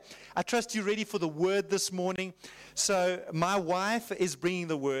I trust you're ready for the word this morning. So my wife is bringing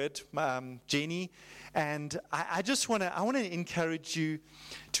the word, Jenny, and I want to encourage you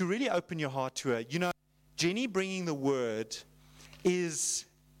to really open your heart to her. You know, Jenny bringing the word is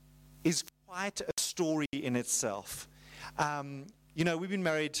quite a story in itself. You know, we've been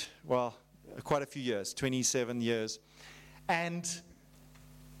married, well, quite a few years, 27 years, and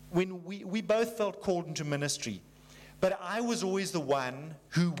when we both felt called into ministry, but I was always the one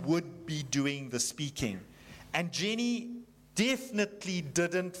who would be doing the speaking. And Jenny definitely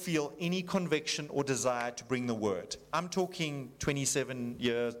didn't feel any conviction or desire to bring the word. I'm talking 27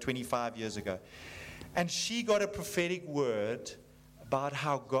 years, 25 years ago. And she got a prophetic word about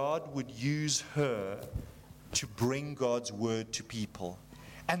how God would use her to bring God's word to people.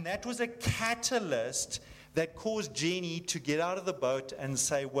 And that was a catalyst that caused Jenny to get out of the boat and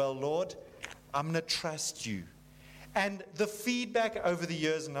say, well, Lord, I'm going to trust you. And the feedback over the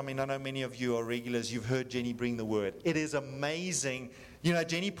years, and I mean, I know many of you are regulars, you've heard Jenny bring the word. It is amazing. You know,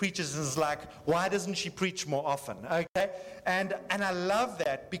 Jenny preaches and is like, why doesn't she preach more often? Okay? And I love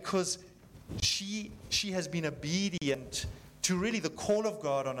that because she has been obedient to really the call of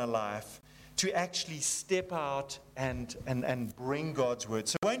God on her life to actually step out and bring God's word.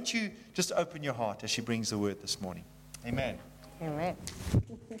 So won't you just open your heart as she brings the word this morning? Amen. Amen.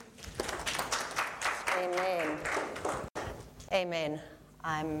 Amen. Amen.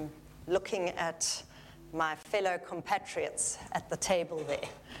 I'm looking at my fellow compatriots at the table there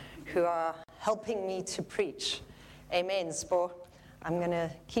who are helping me to preach. Amen, Spor. I'm going to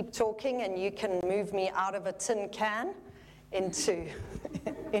keep talking and you can move me out of a tin can into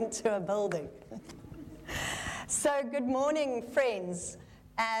a building. So good morning, friends.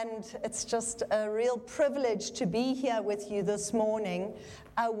 And it's just a real privilege to be here with you this morning,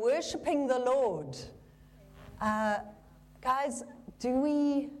 worshiping the Lord. Guys, do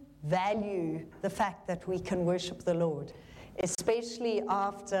we value the fact that we can worship the Lord, especially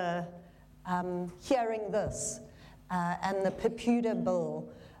after hearing this and the Pepuda bill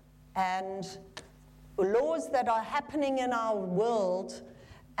and laws that are happening in our world,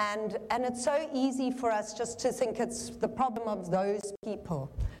 and it's so easy for us just to think it's the problem of those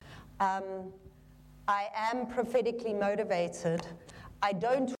people. I am prophetically motivated. I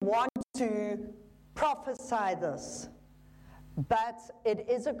don't want to prophesy this, but it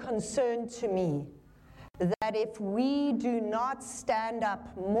is a concern to me that if we do not stand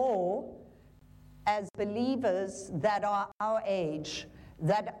up more as believers that are our age,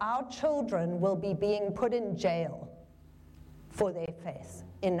 that our children will be being put in jail for their faith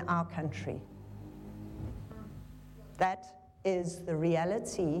in our country. That is the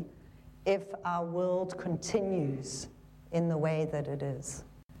reality if our world continues in the way that it is.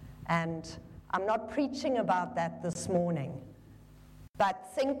 And I'm not preaching about that this morning,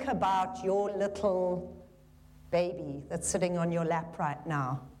 but think about your little baby that's sitting on your lap right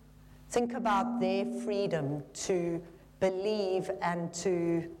now. Think about their freedom to believe and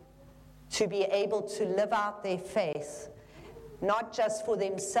to be able to live out their faith, not just for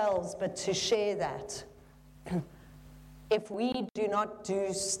themselves, but to share that. If we do not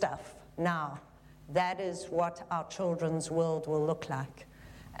do stuff now, that is what our children's world will look like.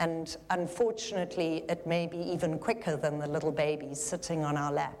 And unfortunately, it may be even quicker than the little babies sitting on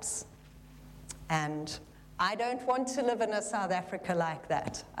our laps. And I don't want to live in a South Africa like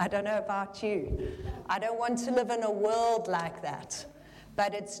that. I don't know about you. I don't want to live in a world like that.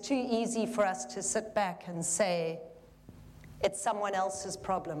 But it's too easy for us to sit back and say, it's someone else's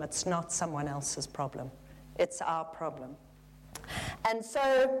problem. It's not someone else's problem. It's our problem. And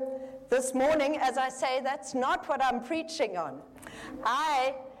so this morning, as I say, that's not what I'm preaching on.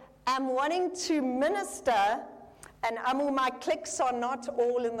 I am wanting to minister, and Amu, my clicks are not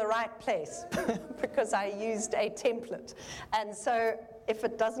all in the right place because I used a template. And so if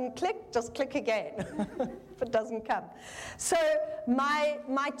it doesn't click, just click again if it doesn't come. So my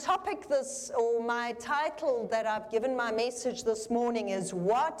topic my title that I've given my message this morning is,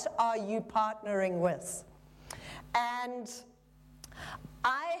 what are you partnering with? And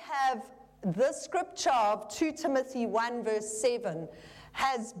I have this scripture of 2 Timothy 1 verse 7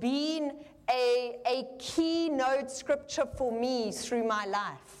 has been a keynote scripture for me through my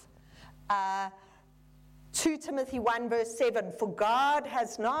life. 2 Timothy 1 verse 7, for God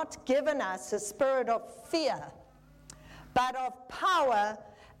has not given us a spirit of fear, but of power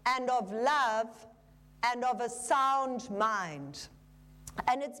and of love and of a sound mind.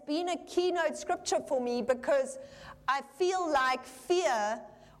 And it's been a keynote scripture for me because I feel like fear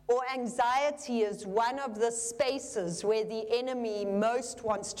or anxiety is one of the spaces where the enemy most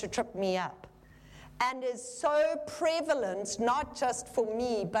wants to trip me up. and is so prevalent, not just for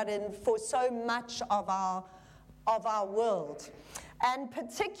me, but for so much of our world. And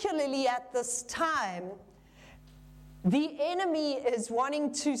particularly at this time, the enemy is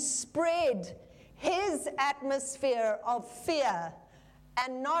wanting to spread his atmosphere of fear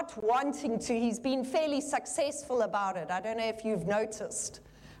and not wanting to. He's been fairly successful about it. I don't know if you've noticed.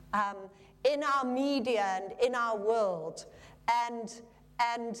 In our media and in our world.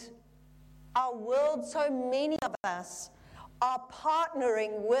 And our world, so many of us are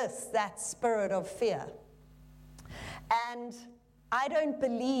partnering with that spirit of fear. And I don't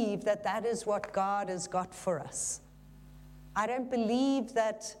believe that that is what God has got for us. I don't believe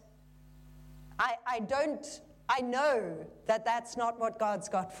that, I know that that's not what God's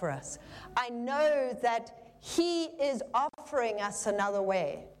got for us. I know that He is offering us another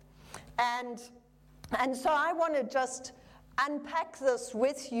way. And so I want to just unpack this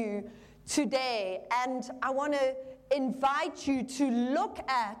with you today, and I want to invite you to look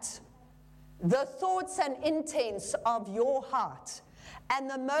at the thoughts and intents of your heart and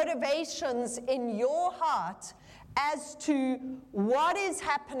the motivations in your heart as to what is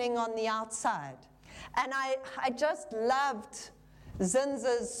happening on the outside. And I just loved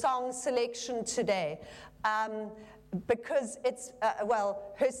Zinza's song selection today because it's,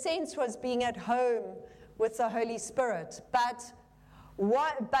 her sense was being at home with the Holy Spirit. But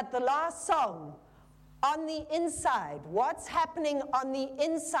the last song, on the inside, what's happening on the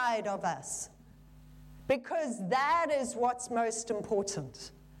inside of us? Because that is what's most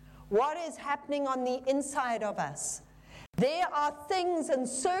important. What is happening on the inside of us? There are things and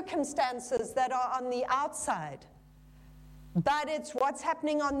circumstances that are on the outside, but it's what's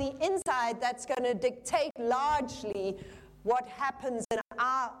happening on the inside that's going to dictate largely what happens in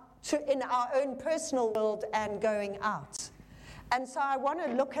our own personal world and going out. And so I want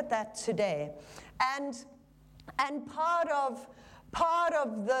to look at that today. And part of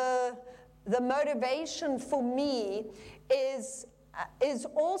the motivation for me is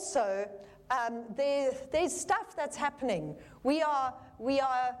also there's stuff that's happening. We are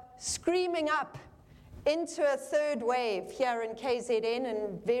screaming up into a third wave here in KZN,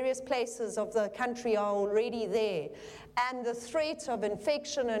 and various places of the country are already there. And the threat of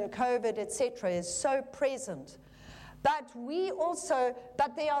infection and COVID, etc., is so present. But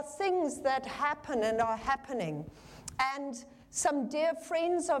there are things that happen and are happening. And some dear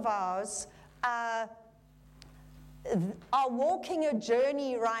friends of ours are walking a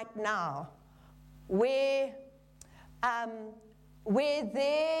journey right now where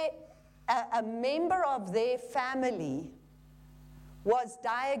a member of their family was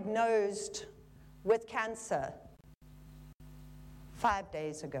diagnosed with cancer 5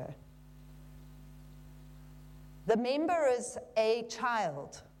 days ago. The member is a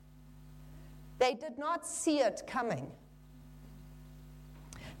child. They did not see it coming.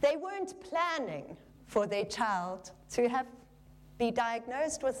 They weren't planning for their child to be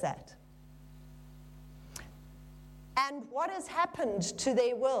diagnosed with that. And what has happened to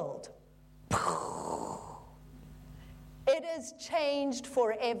their world? It has changed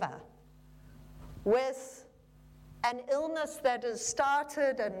forever, with an illness that has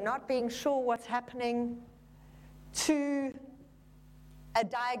started and not being sure what's happening, to a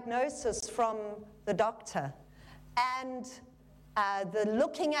diagnosis from the doctor, and the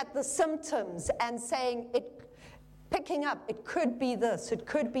looking at the symptoms and saying, picking up, it could be this, it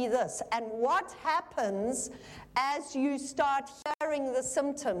could be this. And what happens as you start hearing the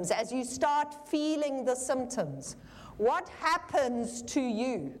symptoms, as you start feeling the symptoms? What happens to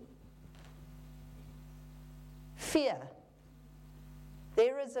you? Fear.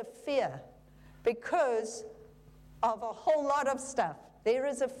 There is a fear because of a whole lot of stuff. There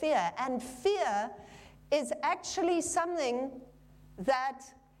is a fear. And fear is actually something that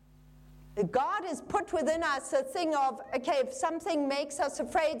God has put within us, a thing of, okay, if something makes us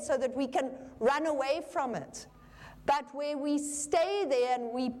afraid so that we can run away from it. But where we stay there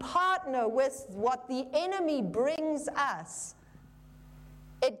and we partner with what the enemy brings us,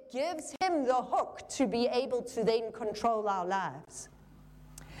 it gives him the hook to be able to then control our lives.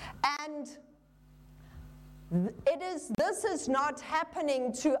 And this is not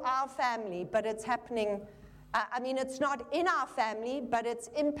happening to our family, but it's happening, it's not in our family, but it's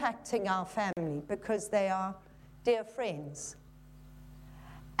impacting our family because they are dear friends.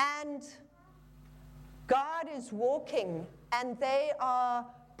 And God is walking, and they are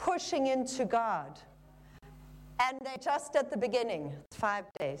pushing into God. And they're just at the beginning, 5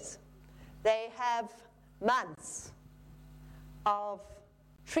 days. They have months of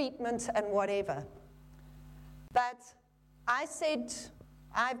treatment and whatever. But I said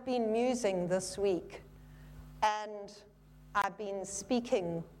I've been musing this week, and I've been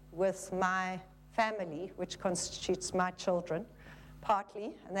speaking with my family, which constitutes my children,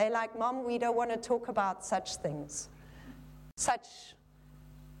 partly, and they're like, Mom, we don't want to talk about such things, such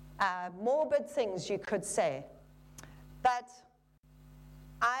morbid things, you could say. But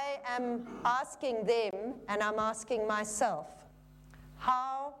I am asking them, and I'm asking myself,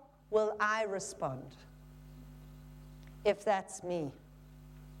 how will I respond if that's me?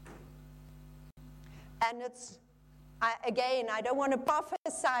 And again, I don't want to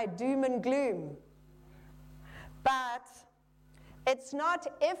prophesy doom and gloom, but it's not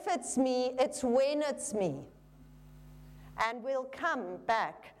if it's me, it's when it's me. And we'll come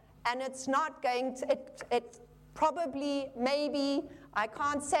back, and it's not going to, it probably, maybe, I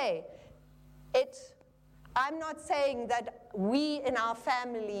can't say. I'm not saying that we in our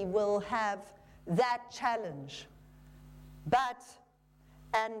family will have that challenge, but,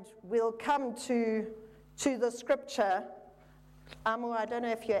 and we'll come to the scripture. Amu, I don't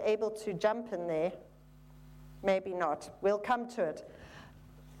know if you're able to jump in there. Maybe not. We'll come to it.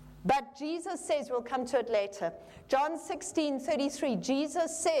 But Jesus says, we'll come to it later. John 16:33,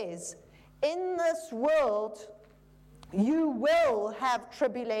 Jesus says, in this world you will have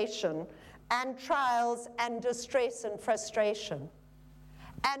tribulation and trials and distress and frustration.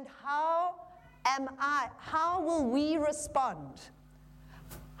 And how will we respond?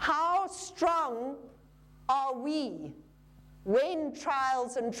 How strong are we when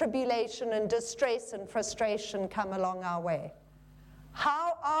trials and tribulation and distress and frustration come along our way?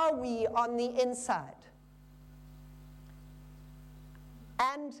 How are we on the inside?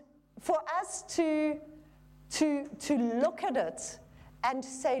 And for us to look at it and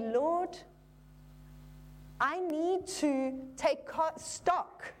say, Lord, I need to take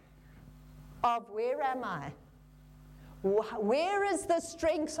stock of where am I? Where is the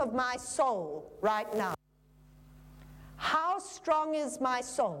strength of my soul right now? How strong is my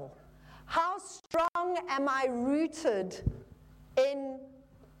soul? How strong am I rooted in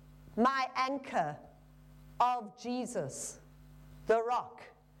my anchor of Jesus, the rock?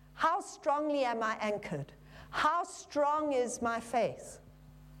 How strongly am I anchored? How strong is my faith?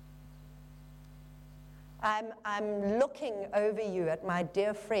 I'm looking over you at my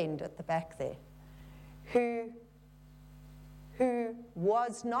dear friend at the back there, who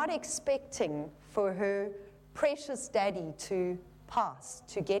was not expecting for her precious daddy to pass,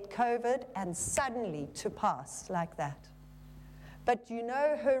 to get COVID, and suddenly to pass like that. But you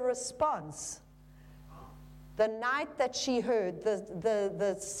know her response, the night that she heard,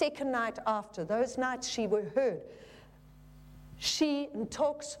 the second night after, those nights she heard, she,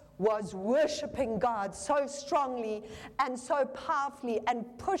 Ntox, was worshiping God so strongly and so powerfully and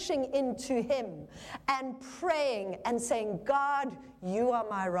pushing into Him and praying and saying, God, you are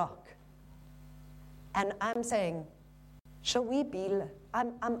my rock. And I'm saying, shall we be,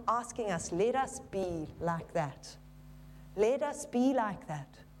 I'm asking us, let us be like that. Let us be like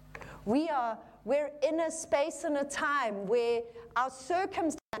that. We're in a space and a time where our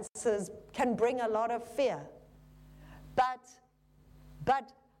circumstances can bring a lot of fear.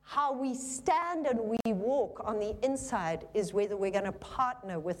 But how we stand and we walk on the inside is whether we're going to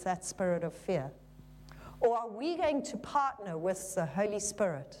partner with that spirit of fear. Or are we going to partner with the Holy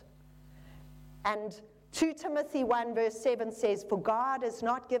Spirit? And 2 Timothy 1 verse 7 says, for God has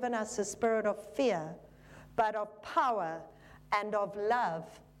not given us a spirit of fear, but of power and of love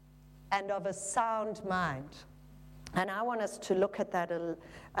and of a sound mind. And I want us to look at that,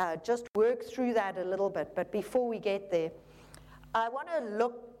 just work through that a little bit. But before we get there, I want to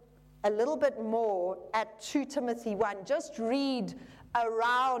look a little bit more at 2 Timothy 1. Just read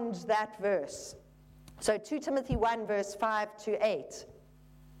around that verse. So 2 Timothy 1 verse 5 to 8.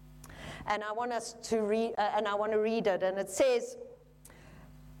 And I want us to read, and I want to read it. And it says,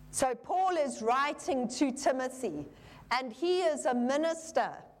 so Paul is writing to Timothy, and he is a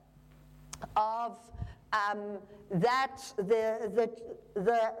minister of that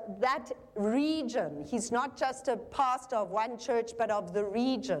region. He's not just a pastor of one church, but of the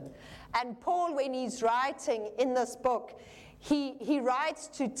region. And Paul, when he's writing in this book, he writes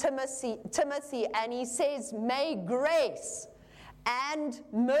to Timothy, and he says, may grace and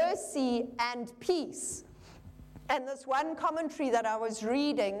mercy and peace. And this one commentary that I was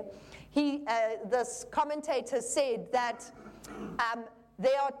reading, this commentator said that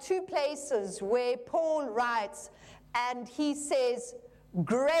there are two places where Paul writes, and he says,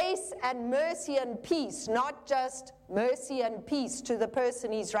 grace and mercy and peace, not just mercy and peace to the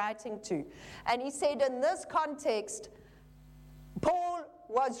person he's writing to. And he said in this context, Paul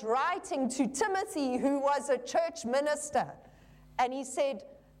was writing to Timothy, who was a church minister. And he said,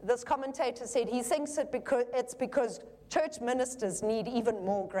 this commentator said, he thinks it's because church ministers need even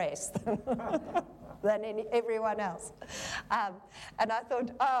more grace than everyone else. And I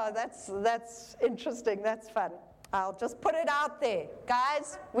thought, oh, that's interesting, that's fun. I'll just put it out there.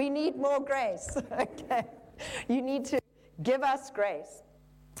 Guys, we need more grace. Okay, you need to give us grace.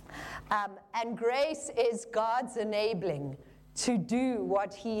 And grace is God's enabling to do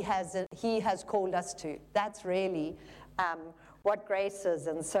what He has called us to. That's really what grace is,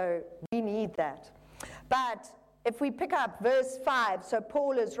 and so we need that. But if we pick up verse 5, so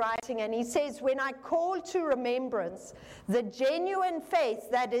Paul is writing, and he says, when I call to remembrance the genuine faith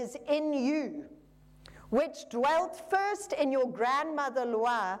that is in you, which dwelt first in your grandmother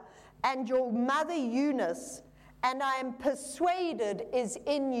Lois and your mother Eunice, and I am persuaded is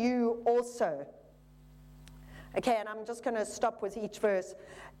in you also. Okay, and I'm just going to stop with each verse.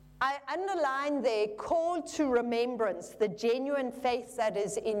 I underline there, call to remembrance the genuine faith that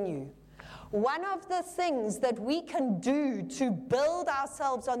is in you. One of the things that we can do to build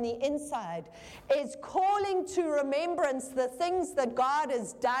ourselves on the inside is calling to remembrance the things that God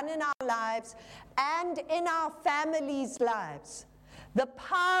has done in our lives and in our families' lives. The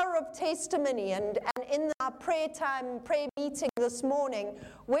power of testimony, and in our prayer meeting this morning,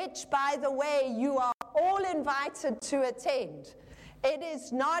 which, by the way, you are all invited to attend. It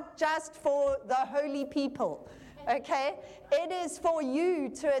is not just for the holy people. Okay? It is for you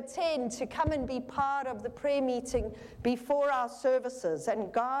to attend, to come and be part of the prayer meeting before our services.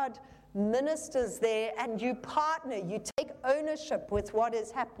 And God ministers there, and you partner, you take ownership with what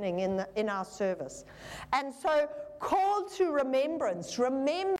is happening in our service. And so, call to remembrance.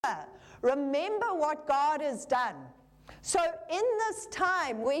 Remember what God has done. So in this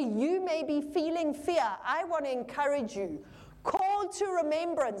time where you may be feeling fear, I want to encourage you. Call to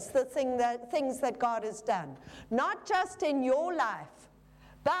remembrance the things that God has done, not just in your life,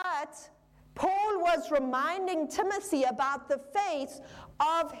 but Paul was reminding Timothy about the faith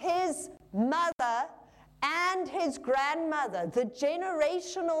of his mother and his grandmother, the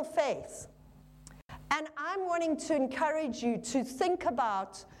generational faith. And I'm wanting to encourage you to think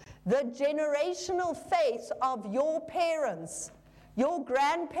about the generational faith of your parents, your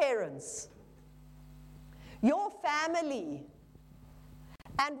grandparents, your family.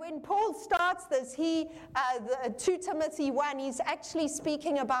 And when Paul starts this, 2 Timothy 1, he's actually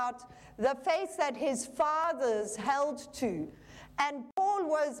speaking about the faith that his fathers held to. And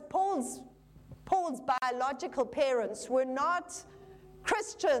Paul's biological parents were not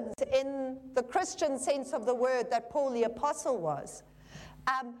Christians in the Christian sense of the word that Paul the Apostle was.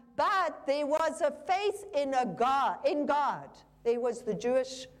 But there was a faith in God. There was the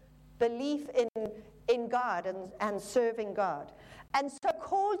Jewish belief in God and serving God. And so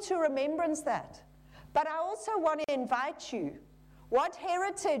call to remembrance that. But I also want to invite you, what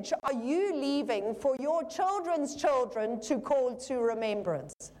heritage are you leaving for your children's children to call to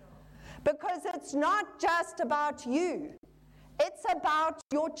remembrance? Because it's not just about you. It's about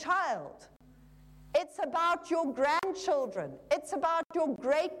your child. It's about your grandchildren. It's about your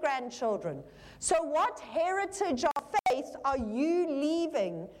great-grandchildren. So what heritage of faith are you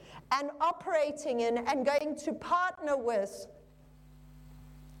leaving and operating in and going to partner with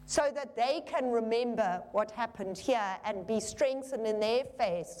so that they can remember what happened here and be strengthened in their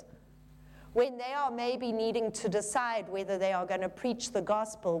faith when they are maybe needing to decide whether they are going to preach the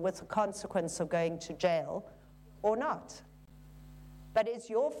gospel with the consequence of going to jail or not? But is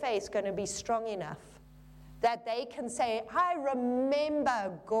your faith going to be strong enough that they can say, I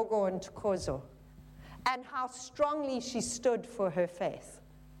remember Gogo and Tukozo and how strongly she stood for her faith.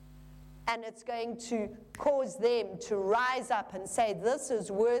 And it's going to cause them to rise up and say, this is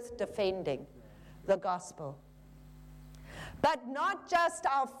worth defending, the gospel. But not just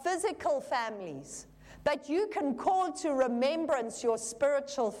our physical families, but you can call to remembrance your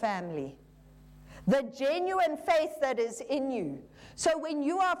spiritual family, the genuine faith that is in you. So when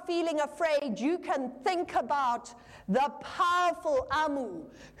you are feeling afraid, you can think about the powerful Amu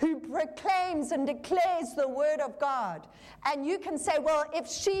who proclaims and declares the word of God. And you can say, well, if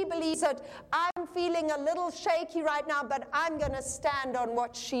she believes it, I'm feeling a little shaky right now, but I'm going to stand on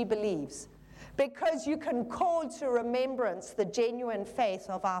what she believes. Because you can call to remembrance the genuine faith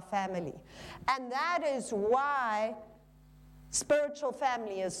of our family. And that is why spiritual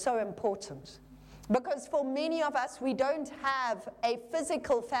family is so important. Because for many of us, we don't have a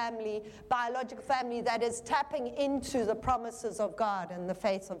physical family, biological family that is tapping into the promises of God and the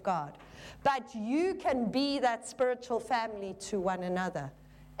faith of God. But you can be that spiritual family to one another.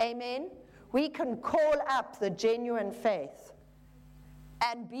 Amen? We can call up the genuine faith.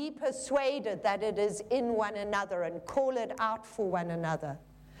 and be persuaded that it is in one another, and call it out for one another.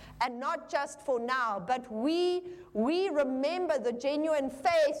 And not just for now, but we remember the genuine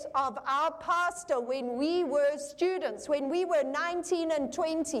faith of our pastor when we were students, when we were 19 and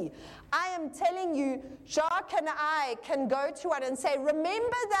 20. I am telling you, Jacques and I can go to one and say,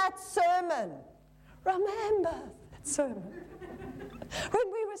 remember that sermon. Remember that sermon.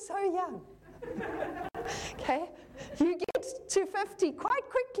 When we were so young. Okay? You get to 50 quite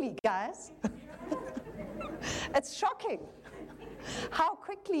quickly, guys. It's shocking how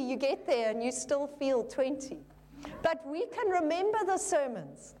quickly you get there and you still feel 20. But we can remember the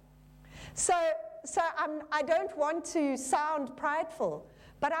sermons. So I don't want to sound prideful,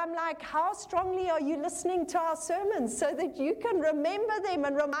 but I'm like, how strongly are you listening to our sermons so that you can remember them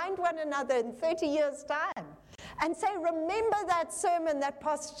and remind one another in 30 years' time? And say, remember that sermon that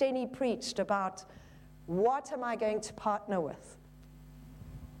Pastor Jenny preached about what am I going to partner with?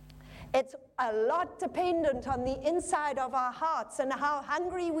 It's a lot dependent on the inside of our hearts and how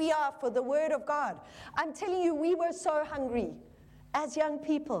hungry we are for the Word of God. I'm telling you, we were so hungry as young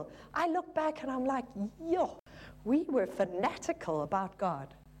people. I look back and I'm like, yo, we were fanatical about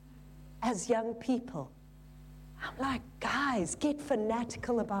God as young people. I'm like, guys, get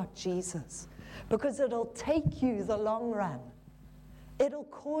fanatical about Jesus. Because it'll take you the long run. It'll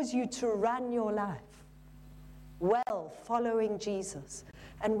cause you to run your life well, following Jesus.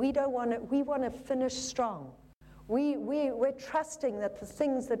 And we want to finish strong. We're trusting that the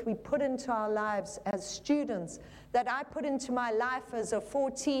things that we put into our lives as students, that I put into my life as a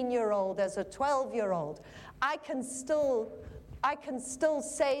 14-year-old, as a 12-year-old, I can still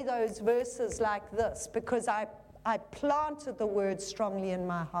say those verses like this because I planted the word strongly in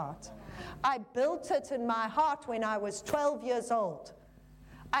my heart. I built it in my heart when I was 12 years old.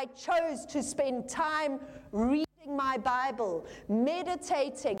 I chose to spend time reading my Bible,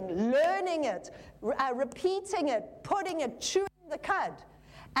 meditating, learning it, repeating it, putting it, chewing the cud.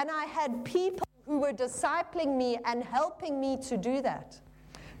 And I had people who were discipling me and helping me to do that.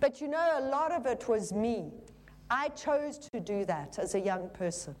 But you know, a lot of it was me. I chose to do that as a young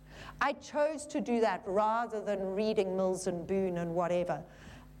person. I chose to do that rather than reading Mills and Boon and whatever.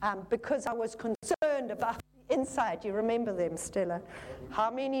 Because I was concerned about the inside. You remember them, Stella?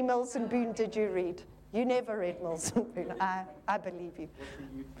 How many Mills and Boon did you read? You never read Mills and Boon. I believe you.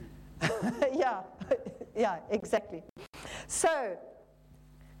 Yeah, exactly. So,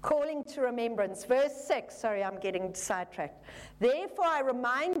 calling to remembrance. Verse 6, sorry, I'm getting sidetracked. Therefore I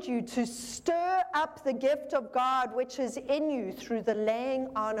remind you to stir up the gift of God which is in you through the laying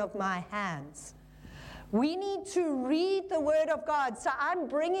on of my hands. We need to read the Word of God. So I'm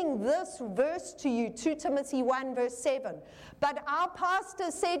bringing this verse to you, 2 Timothy 1 verse 7. But our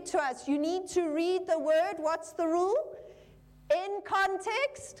pastor said to us, you need to read the Word. What's the rule? In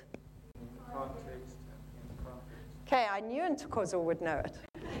context. In context. Okay, I knew Ntokozo would know it.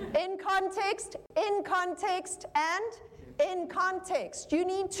 In context, and in context. You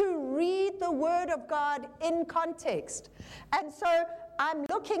need to read the Word of God in context. And so I'm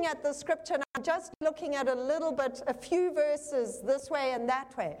looking at the scripture and I'm just looking at a few verses this way and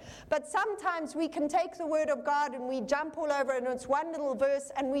that way. But sometimes we can take the Word of God and we jump all over and it's one little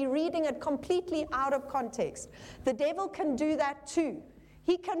verse and we're reading it completely out of context. The devil can do that too.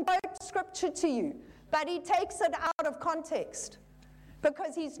 He can quote scripture to you, but he takes it out of context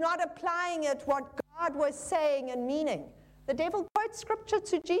because he's not applying it what God was saying and meaning. The devil quotes scripture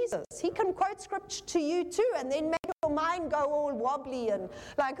to Jesus. He can quote scripture to you too and then make your mind go all wobbly and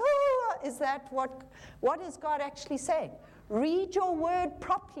like, oh, is that what is God actually saying? Read your word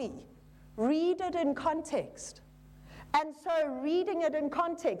properly. Read it in context. And so reading it in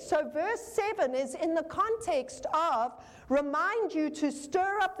context. So verse 7 is in the context of remind you to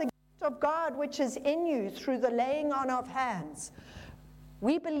stir up the gift of God which is in you through the laying on of hands.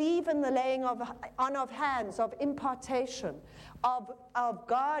 We believe in the laying on of hands, of impartation, of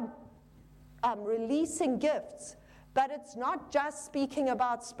God releasing gifts. But it's not just speaking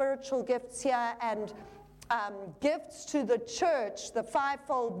about spiritual gifts here and gifts to the church, the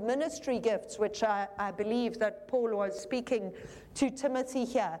fivefold ministry gifts, which I believe that Paul was speaking to Timothy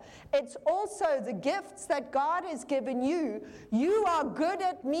here. It's also the gifts that God has given you. You are good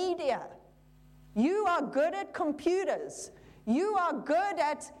at media. You are good at computers. You are good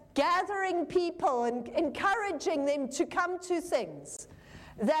at gathering people and encouraging them to come to things.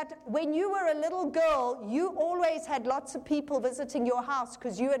 That when you were a little girl, you always had lots of people visiting your house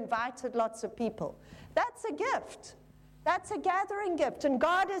because you invited lots of people. That's a gift. That's a gathering gift. And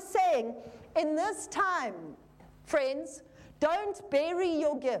God is saying, in this time, friends, don't bury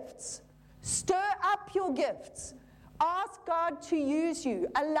your gifts. Stir up your gifts. Ask God to use you.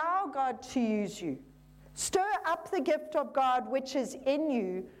 Allow God to use you. Stir up the gift of God which is in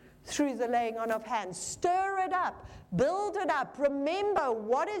you through the laying on of hands. Stir it up. Build it up. Remember,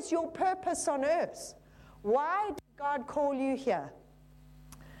 what is your purpose on earth? Why did God call you here?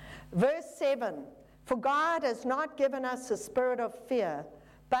 Verse 7, for God has not given us a spirit of fear,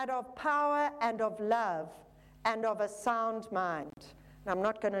 but of power and of love and of a sound mind. And I'm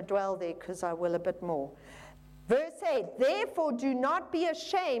not going to dwell there because I will a bit more. Verse 8, therefore do not be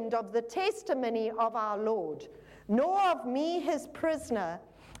ashamed of the testimony of our Lord, nor of me his prisoner,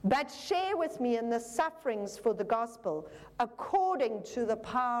 but share with me in the sufferings for the gospel, according to the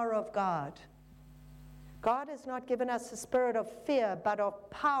power of God. God has not given us a spirit of fear, but of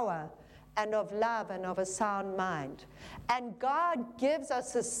power and of love and of a sound mind. And God gives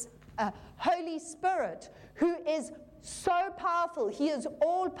us a Holy Spirit who is so powerful. He is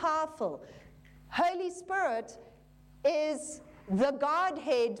all powerful. Holy Spirit is the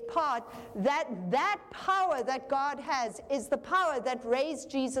Godhead part. That power that God has is the power that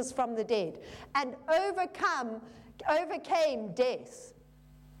raised Jesus from the dead and overcame death.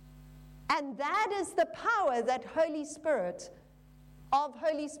 And that is the power that Holy Spirit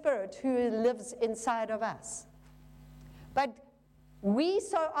who lives inside of us. But we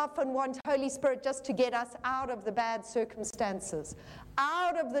so often want Holy Spirit just to get us out of the bad circumstances,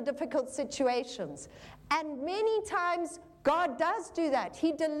 out of the difficult situations. And many times God does do that.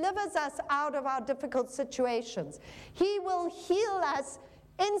 He delivers us out of our difficult situations. He will heal us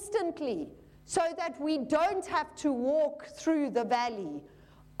instantly so that we don't have to walk through the valley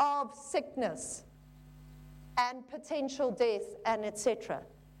of sickness and potential death and etc.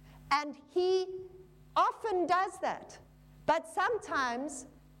 And He often does that. But sometimes,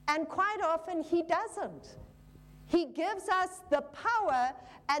 and quite often, He doesn't. He gives us the power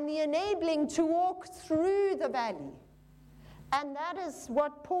and the enabling to walk through the valley. And that is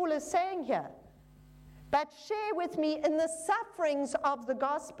what Paul is saying here. But share with me in the sufferings of the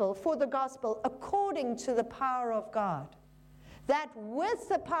gospel, for the gospel, according to the power of God. That with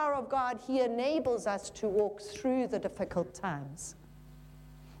the power of God, He enables us to walk through the difficult times.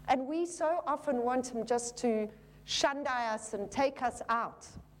 And we so often want Him just to shandai us and take us out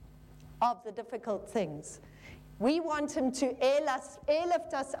of the difficult things. We want Him to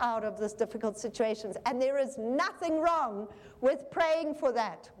airlift us out of these difficult situations. And there is nothing wrong with praying for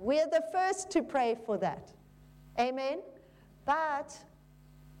that. We're the first to pray for that. Amen? But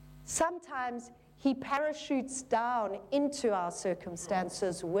sometimes He parachutes down into our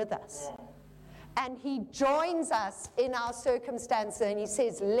circumstances with us. And He joins us in our circumstances. And He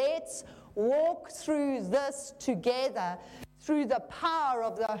says, let's walk through this together through the power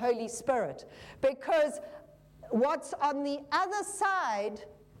of the Holy Spirit. Because what's on the other side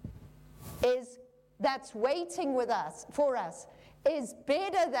is that's waiting with us for us is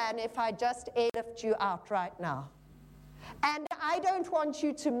better than if I just airlift you out right now. And I don't want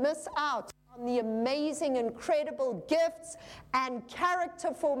you to miss out on the amazing, incredible gifts and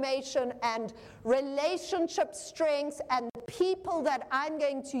character formation and relationship strengths and people that I'm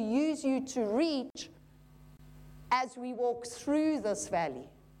going to use you to reach as we walk through this valley.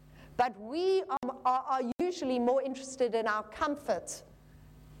 But we are usually more interested in our comfort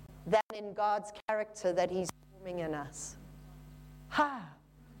than in God's character that He's forming in us.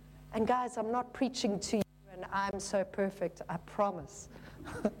 And guys, I'm not preaching to you and I'm so perfect, I promise.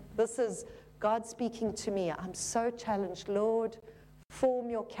 This is God speaking to me. I'm so challenged. Lord, form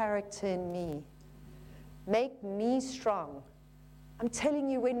your character in me. Make me strong. I'm telling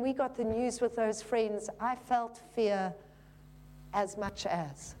you, when we got the news with those friends, I felt fear as much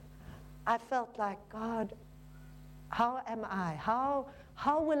as. I felt like, God, how am I? How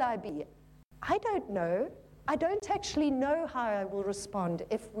will I be? I don't know. I don't actually know how I will respond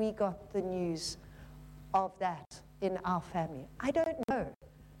if we got the news of that in our family. I don't know.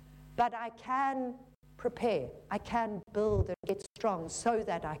 But I can prepare. I can build and get strong so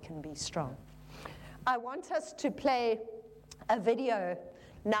that I can be strong. I want us to play a video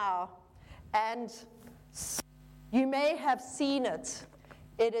now, and you may have seen it.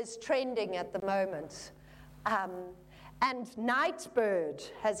 It is trending at the moment. And Nightbird.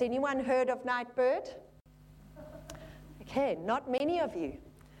 Has anyone heard of Nightbird? Okay, not many of you.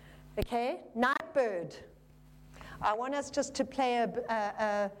 Okay, Nightbird. I want us just to play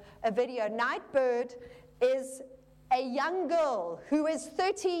a video. Nightbird is a young girl who is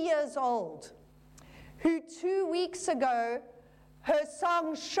 30 years old, who 2 weeks ago, her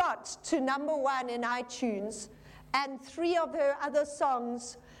song shot to #1 in iTunes, and 3 of her other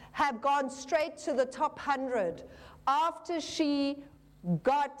songs have gone straight to the top 100 after she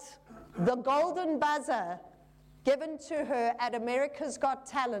got the golden buzzer given to her at America's Got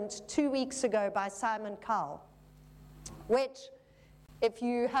Talent 2 weeks ago by Simon Cowell, which, if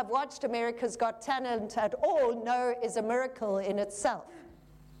you have watched America's Got Talent at all, know is a miracle in itself.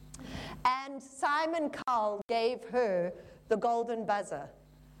 And Simon Cowell gave her the golden buzzer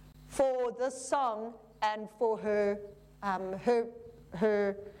for this song and for her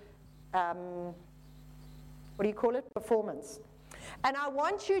what do you call it? Performance. And I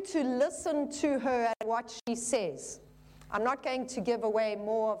want you to listen to her and what she says. I'm not going to give away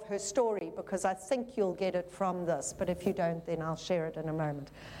more of her story because I think you'll get it from this, but if you don't, then I'll share it in a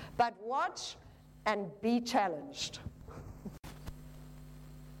moment. But watch and be challenged.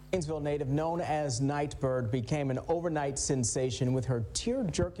 Gainesville native known as Nightbird became an overnight sensation with her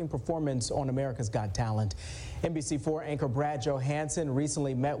tear-jerking performance on America's Got Talent. NBC4 anchor Brad Johansson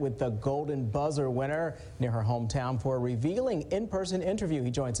recently met with the Golden Buzzer winner near her hometown for a revealing in-person interview. He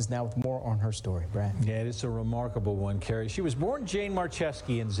joins us now with more on her story. Brad. Yeah, it is a remarkable one, Carrie. She was born Jane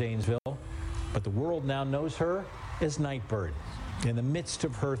Marcheski in Zanesville, but the world now knows her as Nightbird. In the midst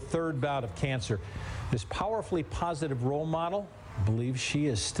of her third bout of cancer, this powerfully positive role model believes she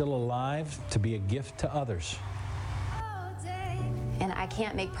is still alive to be a gift to others. And I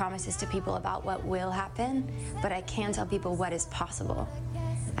can't make promises to people about what will happen, but I can tell people what is possible.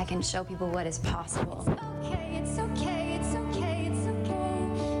 I can show people what is possible. It's okay, it's okay, it's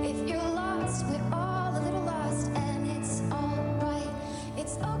okay. If you're lost, we're all a little lost, and it's all right.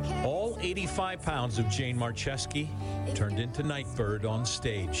 It's okay. All 85 pounds of Jane Marcheski turned into Nightbird on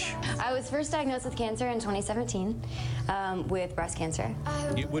stage. I was first diagnosed with cancer in 2017 with breast cancer.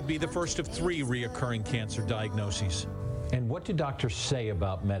 It would be the first of 3 reoccurring cancer diagnoses. And what do doctors say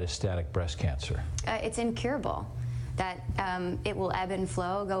about metastatic breast cancer? It's incurable. That it will ebb and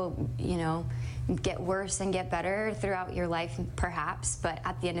flow, go, get worse and get better throughout your life, perhaps, but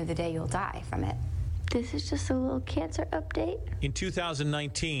at the end of the day, you'll die from it. This is just a little cancer update. In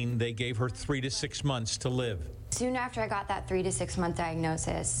 2019, they gave her 3 to 6 months to live. Soon after I got that 3 to 6 month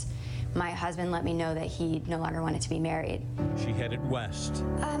diagnosis, my husband let me know that he no longer wanted to be married. She headed west.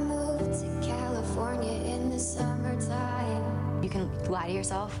 I moved to California in the summertime. You can lie to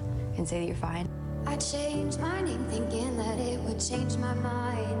yourself and say that you're fine. I changed my name thinking that it would change my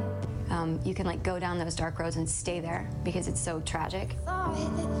mind. You can go down those dark roads and stay there because it's so tragic. Thought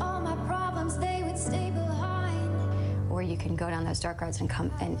that all my problems, they would stay behind. Or you can go down those dark roads and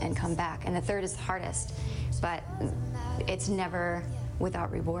come back. And the third is the hardest, but it's never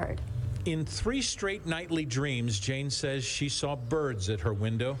without reward. In 3 straight nightly dreams, Jane says she saw birds at her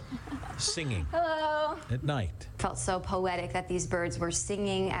window singing. Hello. At night. Felt so poetic that these birds were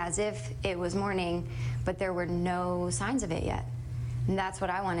singing as if it was morning, but there were no signs of it yet. And that's what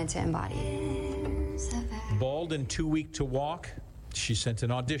I wanted to embody. Bald and too weak to walk, she sent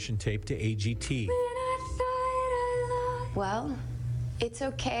an audition tape to AGT. Well, it's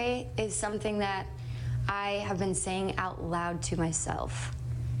okay is something that I have been saying out loud to myself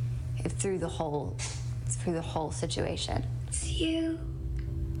through the whole situation. It's you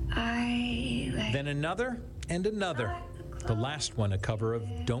I like. Then another and another. The last one a cover of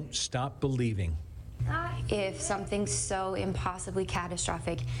Don't Stop Believing. If something so impossibly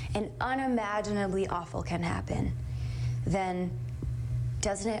catastrophic and unimaginably awful can happen, then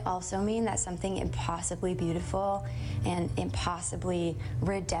doesn't it also mean that something impossibly beautiful and impossibly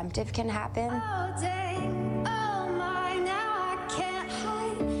redemptive can happen? All day, oh my, now I can't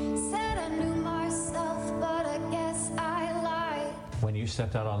hide. Said I knew myself, but I guess I lied. When you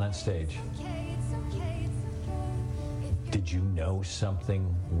stepped out on that stage, It's okay. did you know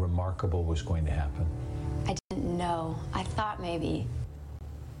something remarkable was going to happen? I didn't know. I thought maybe.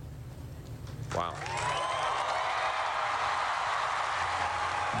 Wow.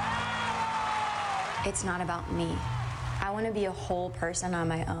 It's not about me. I want to be a whole person on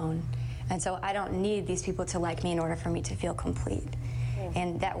my own. And so I don't need these people to like me in order for me to feel complete.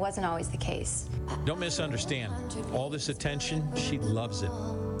 And that wasn't always the case. Don't misunderstand. All this attention, she loves it.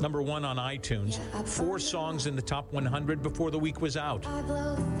 #1 on iTunes, 4 songs in the top 100 before the week was out.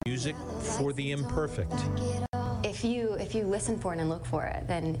 Music for the imperfect. If you listen for it and look for it,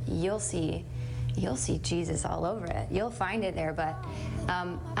 then you'll see Jesus all over it. You'll find it there, but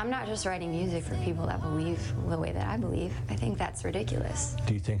I'm not just writing music for people that believe the way that I believe. I think that's ridiculous.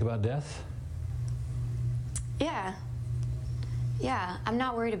 Do you think about death? Yeah, I'm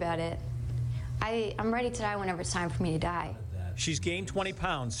not worried about it. I'm ready to die whenever it's time for me to die. She's gained 20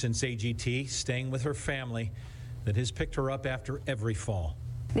 pounds since AGT, staying with her family that has picked her up after every fall.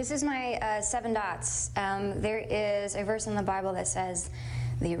 This is my 7 dots. There is a verse in the Bible that says,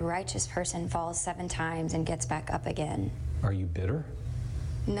 the righteous person falls 7 times and gets back up again. Are you bitter?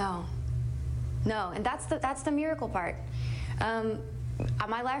 No. No, and that's the miracle part.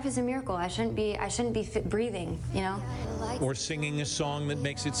 My life is a miracle. I shouldn't be breathing, you know. Or singing a song that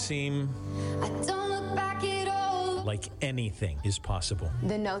makes it seem I don't look back at all. like anything is possible.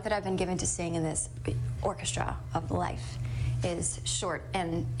 The note that I've been given to sing in this orchestra of life is short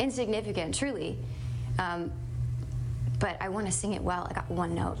and insignificant, truly. But I want to sing it well. I got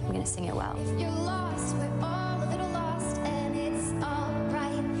one note. I'm going to sing it well. If you're lost, we're all a little lost, and it's all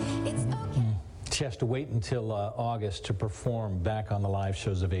right. It's okay. She has to wait until August to perform back on the live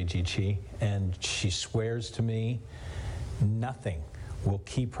shows of AGG, and she swears to me nothing will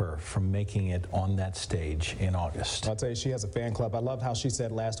keep her from making it on that stage in August. I'll tell you, she has a fan club. I loved how she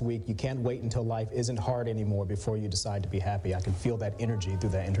said last week, you can't wait until life isn't hard anymore before you decide to be happy. I can feel that energy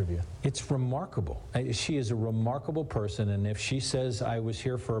through that interview. It's remarkable. She is a remarkable person, and if she says, I was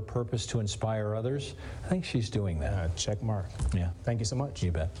here for a purpose to inspire others, I think she's doing that. Check mark. Yeah. Thank you so much.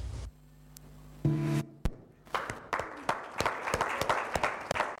 You bet.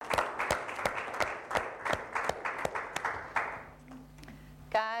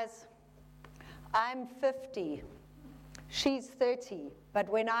 Guys, I'm 50. She's 30. But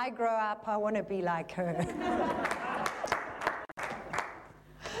when I grow up, I want to be like her.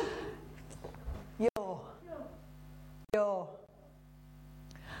 Yo.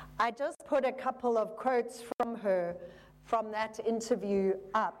 I just put a couple of quotes from her from that interview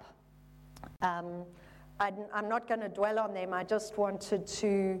up. I'm not going to dwell on them. I just wanted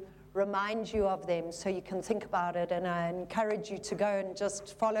to remind you of them so you can think about it, and I encourage you to go and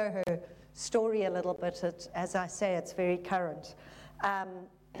just follow her story a little bit. As I say, it's very current.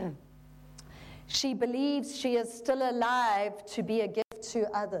 She believes she is still alive to be a gift to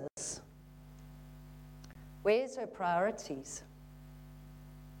others. Where's her priorities?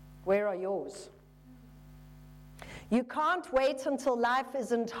 Where are yours? You can't wait until life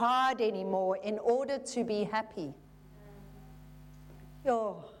isn't hard anymore in order to be happy.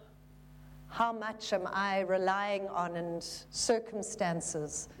 How much am I relying on and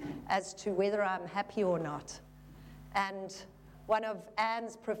circumstances as to whether I'm happy or not? And one of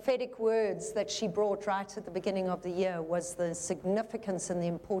Anne's prophetic words that she brought right at the beginning of the year was the significance and the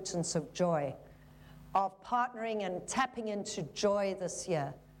importance of joy, of partnering and tapping into joy this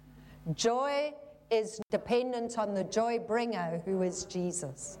year. Joy is dependent on the joy bringer who is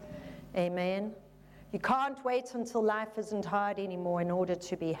Jesus. Amen. You can't wait until life isn't hard anymore in order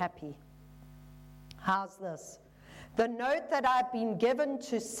to be happy. How's this? The note that I've been given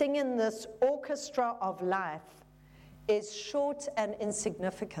to sing in this orchestra of life is short and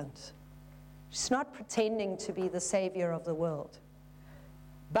insignificant. She's not pretending to be the savior of the world.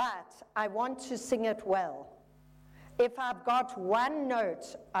 But I want to sing it well. If I've got one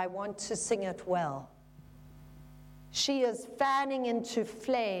note, I want to sing it well. She is fanning into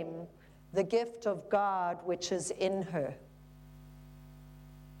flame the gift of God which is in her.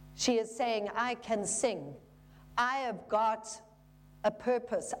 She is saying, I can sing. I have got a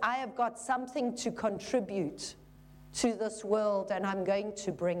purpose. I have got something to contribute to this world, and I'm going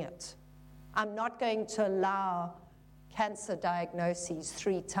to bring it. I'm not going to allow cancer diagnoses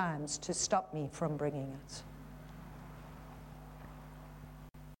 3 times to stop me from bringing it.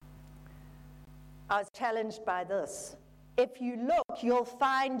 I was challenged by this. If you look, you'll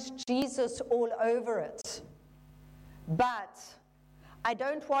find Jesus all over it. But I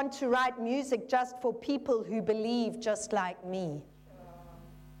don't want to write music just for people who believe just like me.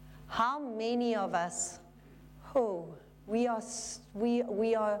 How many of us, we are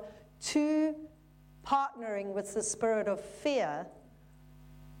too partnering with the spirit of fear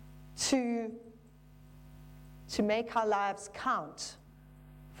to make our lives count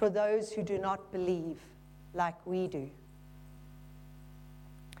for those who do not believe like we do.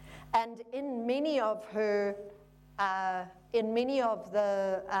 And in many of her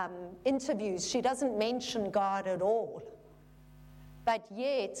interviews, she doesn't mention God at all. But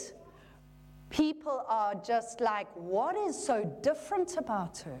yet, people are just like, what is so different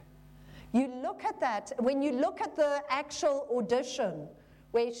about her? You look at that, when you look at the actual audition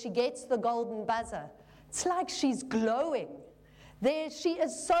where she gets the golden buzzer, it's like she's glowing. She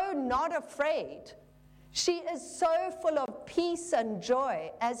is so not afraid. She is so full of peace and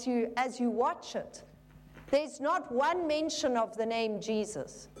joy as you watch it. There's not one mention of the name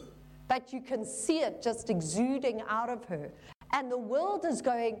Jesus, but you can see it just exuding out of her. And the world is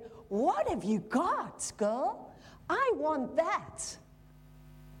going, what have you got, girl? I want that.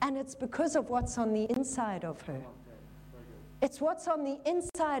 And it's because of what's on the inside of her. It's what's on the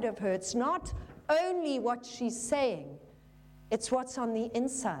inside of her. It's not only what she's saying. It's what's on the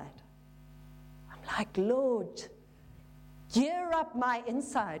inside. I'm like, Lord, gear up my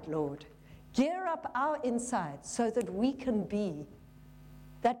inside, Lord. gear up our insides so that we can be,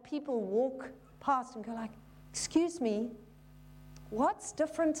 that people walk past and go like, excuse me, what's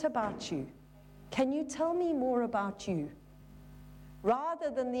different about you? Can you tell me more about you? Rather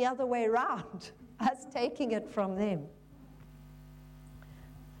than the other way around, us taking it from them.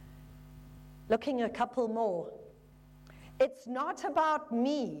 Looking a couple more. It's not about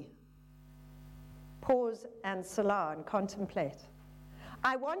me. Pause and Salah and contemplate.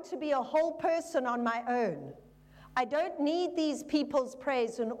 I want to be a whole person on my own. I don't need these people's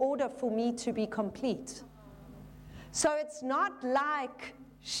praise in order for me to be complete. So it's not like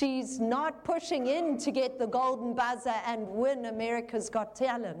she's not pushing in to get the golden buzzer and win America's Got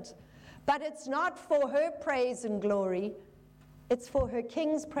Talent. But it's not for her praise and glory. It's for her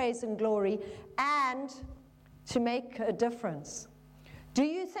King's praise and glory and to make a difference. Do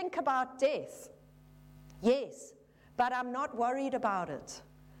you think about death? Yes, but I'm not worried about it.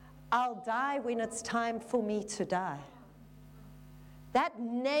 I'll die when it's time for me to die. That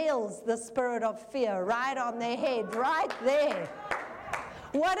nails the spirit of fear right on their head, right there.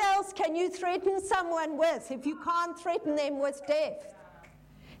 What else can you threaten someone with if you can't threaten them with death?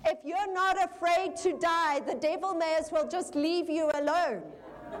 If you're not afraid to die, the devil may as well just leave you alone.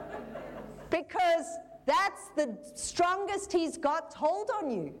 Because that's the strongest he's got hold on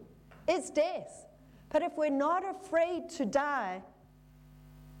you, is death. But if we're not afraid to die,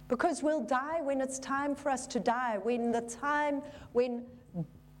 because we'll die when it's time for us to die, when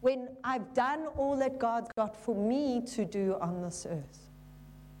I've done all that God's got for me to do on this earth.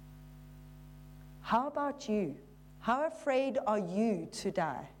 How about you? How afraid are you to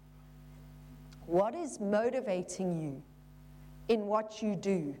die? What is motivating you in what you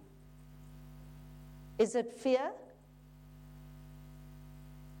do? Is it fear?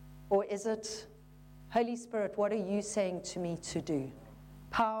 Or is it, Holy Spirit, what are you saying to me to do?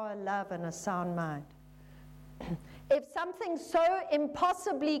 Power, love, and a sound mind. If something so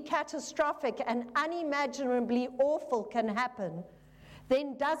impossibly catastrophic and unimaginably awful can happen,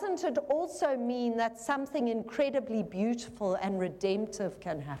 then doesn't it also mean that something incredibly beautiful and redemptive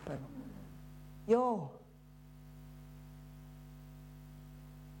can happen?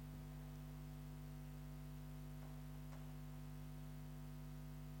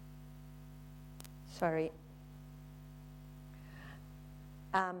 Sorry.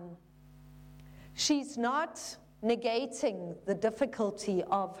 She's not negating the difficulty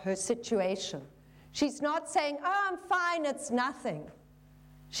of her situation. She's not saying, oh, I'm fine, it's nothing.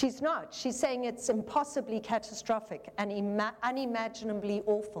 She's not. She's saying it's impossibly catastrophic and unimaginably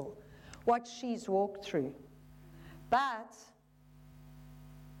awful what she's walked through. But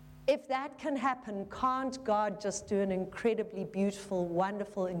if that can happen, can't God just do an incredibly beautiful,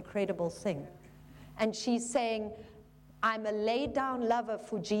 wonderful, incredible thing? And she's saying, I'm a laid down lover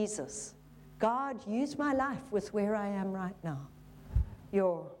for Jesus. God, use my life with where I am right now.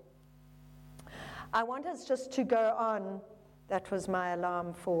 I want us just to go on. That was my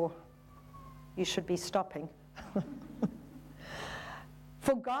alarm for, you should be stopping.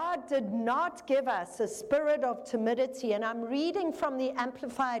 For God did not give us a spirit of timidity. And I'm reading from the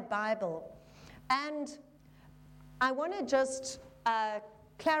Amplified Bible. And I want to just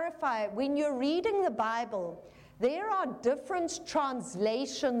clarify, when you're reading the Bible, there are different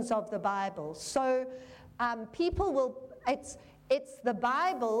translations of the Bible. So people will, it's the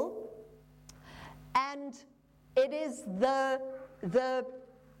Bible, and it is the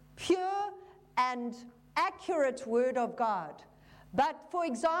pure and accurate Word of God. But for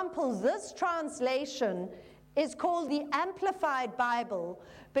example, this translation is called the Amplified Bible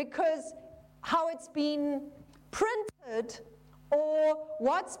because how it's been printed or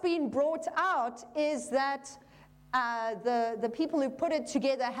what's been brought out is that the people who put it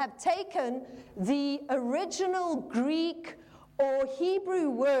together have taken the original Greek or Hebrew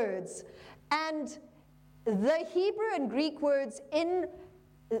words, and the Hebrew and Greek words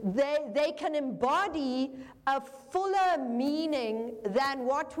they can embody a fuller meaning than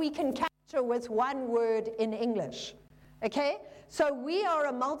what we can capture with one word in English. Okay? So we are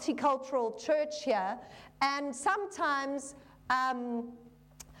a multicultural church here, and sometimes Amu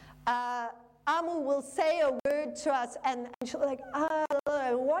will say a word to us, and she'll be like,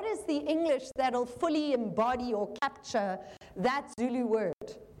 what is the English that'll fully embody or capture that Zulu word?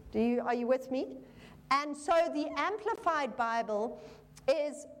 Are you with me? And so the Amplified Bible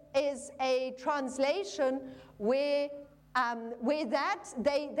is a translation where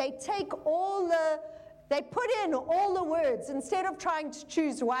they take they put in all the words. Instead of trying to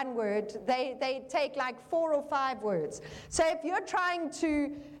choose one word, they take like 4 or 5 words. So if you're trying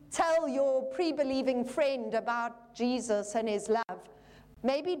to tell your pre-believing friend about Jesus and his love,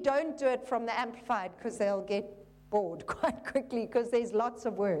 Maybe don't do it from the Amplified because they'll get bored quite quickly because there's lots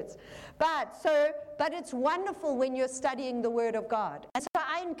of words. But it's wonderful when you're studying the Word of God. And so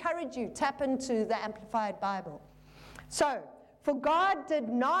I encourage you, tap into the Amplified Bible. So, for God did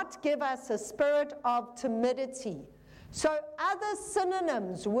not give us a spirit of timidity. So other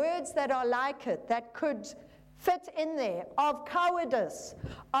synonyms, words that are like it, that could fit in there, of cowardice,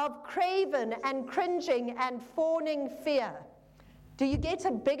 of craven and cringing and fawning fear. Do you get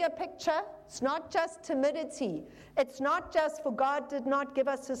a bigger picture? It's not just timidity. It's not just, for God did not give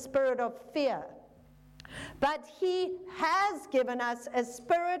us a spirit of fear. But He has given us a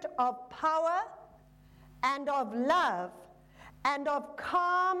spirit of power and of love and of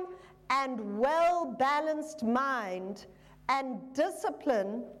calm and well-balanced mind and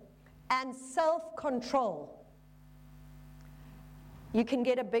discipline and self-control. You can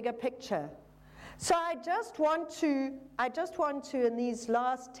get a bigger picture. So I just want to, in these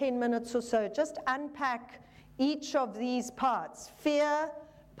last 10 minutes or so, just unpack each of these parts: fear,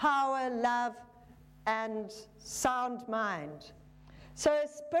 power, love, and sound mind. So a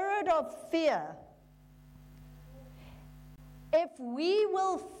spirit of fear. If we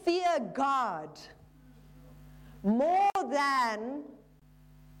will fear God more than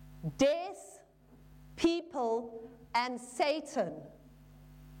death, people, and Satan,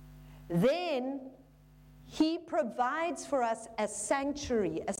 then He provides for us a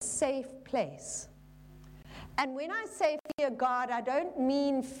sanctuary, a safe place. And when I say fear God, I don't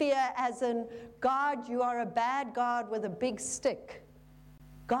mean fear as in, God, you are a bad God with a big stick.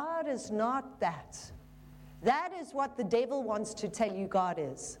 God is not that. That is what the devil wants to tell you God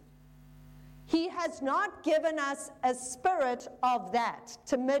is. He has not given us a spirit of that,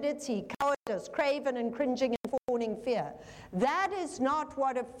 timidity, cowardice, craven and cringing and fawning fear. That is not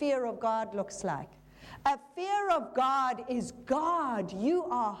what a fear of God looks like. A fear of God is, God, you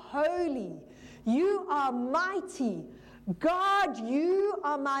are holy. You are mighty. God, you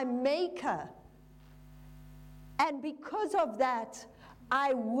are my maker. And because of that,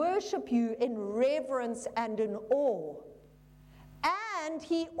 I worship you in reverence and in awe. And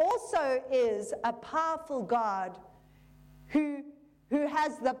He also is a powerful God who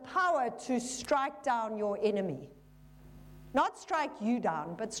has the power to strike down your enemy. Not strike you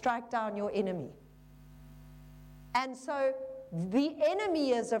down, but strike down your enemy. And so the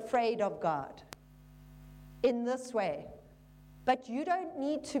enemy is afraid of God in this way. But you don't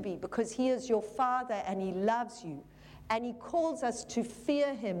need to be, because He is your Father and He loves you. And He calls us to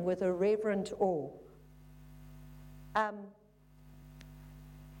fear Him with a reverent awe.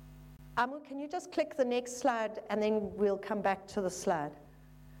 Can you just click the next slide and then we'll come back to the slide.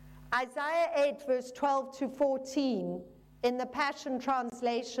 Isaiah 8 verse 12 to 14 in the Passion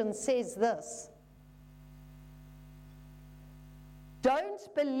Translation says this: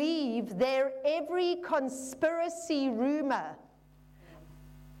 don't believe their every conspiracy rumor.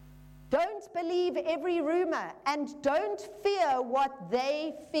 Don't believe every rumor, and don't fear what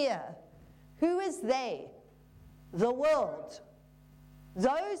they fear. Who is they? The world.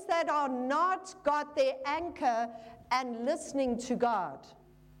 Those that are not got their anchor and listening to God.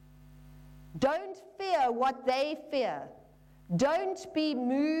 Don't fear what they fear. Don't be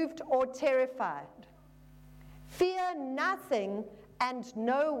moved or terrified. Fear nothing and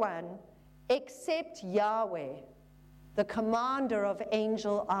no one except Yahweh, the commander of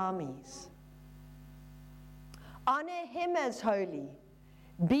angel armies. Honor Him as holy.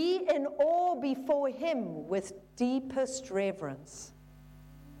 Be in awe before Him with deepest reverence.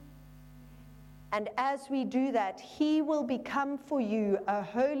 And as we do that, He will become for you a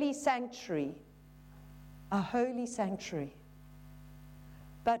holy sanctuary. A holy sanctuary.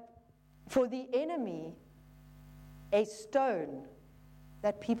 But for the enemy, a stone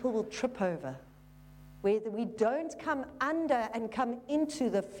that people will trip over, where we don't come under and come into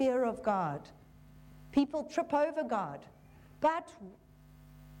the fear of God. People trip over God. But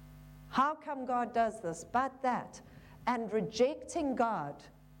how come God does this? But that. And rejecting God,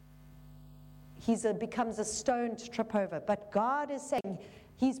 he becomes a stone to trip over. But God is saying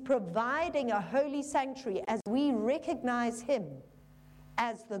He's providing a holy sanctuary as we recognize Him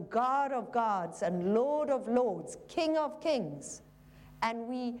as the God of gods and Lord of lords, King of kings. And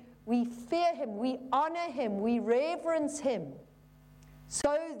we fear Him, we honor Him, we reverence Him.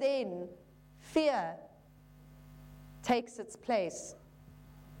 So then, fear takes its place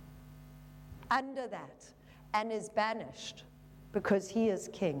under that and is banished because He is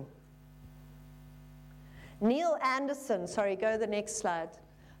King. Neil Anderson, go the next slide.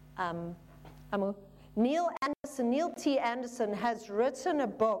 Neil T. Anderson has written a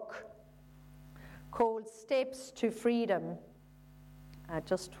book called Steps to Freedom. I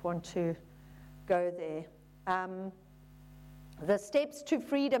just want to go there. The steps to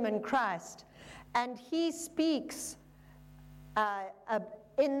freedom in Christ. And he speaks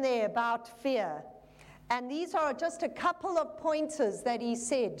in there about fear. And these are just a couple of pointers that he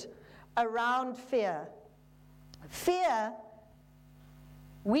said around fear. Fear,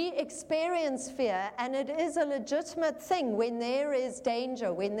 we experience fear, and it is a legitimate thing when there is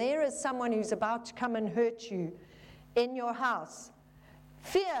danger, when there is someone who's about to come and hurt you in your house.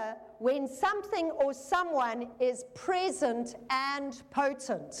 Fear, when something or someone is present and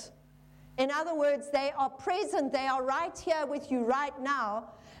potent. In other words, they are present, they are right here with you right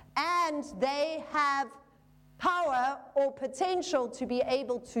now, and they have power or potential to be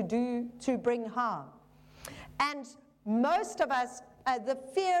able to bring harm. And most of us, the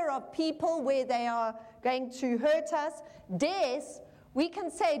fear of people where they are going to hurt us, death, we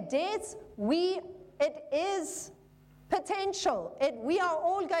can say death, it is potential. We are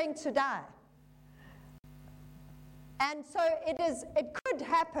all going to die. And so it could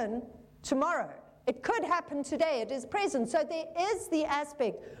happen tomorrow. It could happen today. It is present. So there is the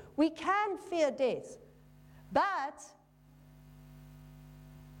aspect. We can fear death. But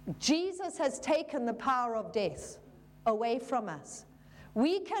Jesus has taken the power of death away from us.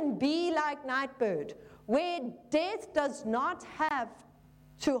 We can be like Nightbird, where death does not have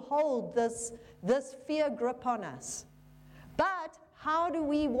to hold this fear grip on us. But how do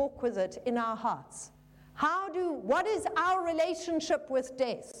we walk with it in our hearts? What is our relationship with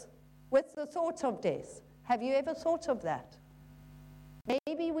death, with the thought of death? Have you ever thought of that?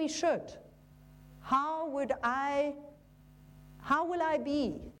 Maybe we should. How will I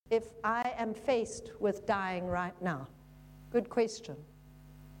be if I am faced with dying right now? Good question.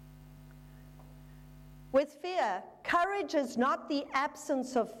 With fear, courage is not the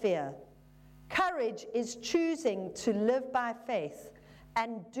absence of fear. Courage is choosing to live by faith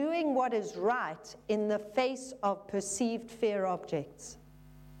and doing what is right in the face of perceived fear objects.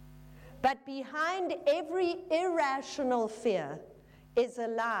 But behind every irrational fear is a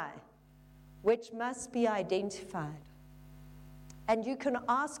lie which must be identified. And you can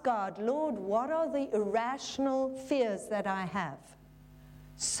ask God, Lord, what are the irrational fears that I have?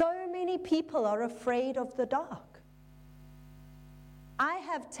 So many people are afraid of the dark. I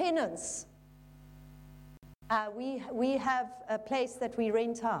have tenants. We have a place that we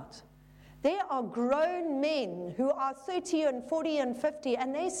rent out. There are grown men who are 30 and 40 and 50,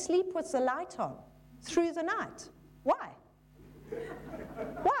 and they sleep with the light on through the night. Why?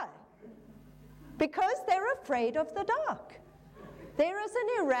 Why? Because they're afraid of the dark. There is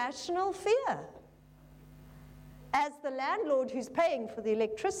an irrational fear. As the landlord who's paying for the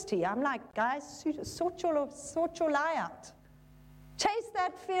electricity, I'm like, guys, sort your lie out. Chase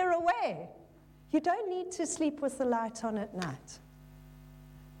that fear away. You don't need to sleep with the light on at night.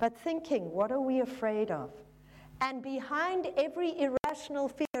 But thinking, what are we afraid of? And behind every irrational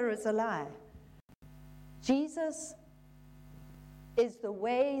fear is a lie. Jesus is the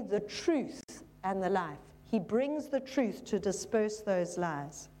way, the truth, and the life. He brings the truth to disperse those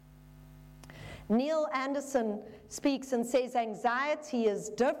lies. Neil Anderson speaks and says anxiety is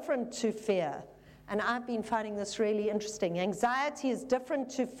different to fear. And I've been finding this really interesting. Anxiety is different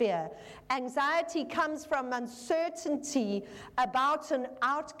to fear. Anxiety comes from uncertainty about an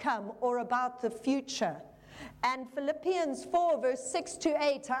outcome or about the future. And Philippians 4, verse 6 to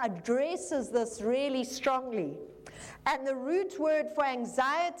 8 addresses this really strongly. And the root word for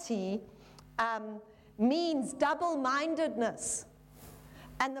anxiety means double-mindedness.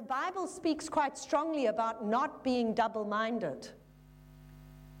 And the Bible speaks quite strongly about not being double-minded.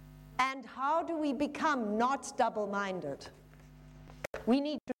 And how do we become not double-minded? We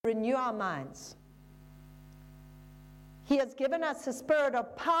need to renew our minds. He has given us a spirit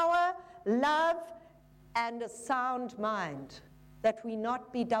of power, love, and a sound mind, that we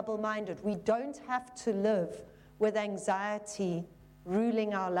not be double-minded. We don't have to live with anxiety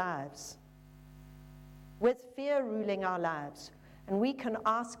ruling our lives, with fear ruling our lives. And we can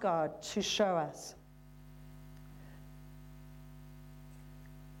ask God to show us.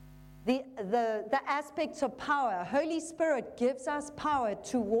 The aspects of power. Holy Spirit gives us power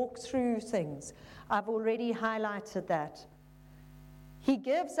to walk through things. I've already highlighted that. He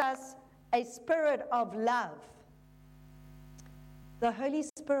gives us a spirit of love. The Holy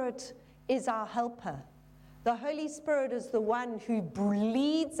Spirit is our helper. The Holy Spirit is the one who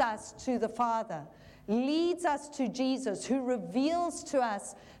leads us to the Father, leads us to Jesus, who reveals to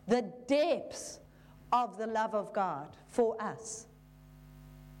us the depths of the love of God for us.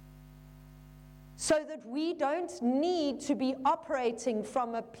 So that we don't need to be operating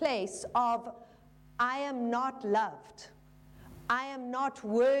from a place of, I am not loved. I am not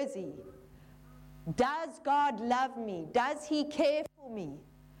worthy. Does God love me? Does He care for me?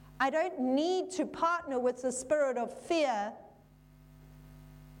 I don't need to partner with the spirit of fear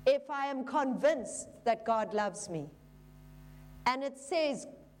if I am convinced that God loves me. And it says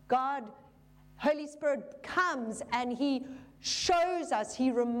God, Holy Spirit comes and He shows us,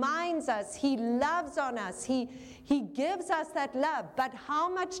 He reminds us, He loves on us, He gives us that love. But how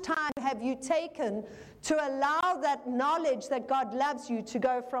much time have you taken to allow that knowledge that God loves you to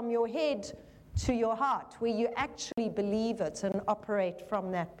go from your head to your heart, where you actually believe it and operate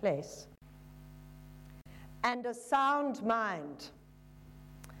from that place? And a sound mind.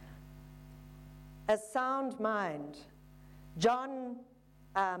 A sound mind. John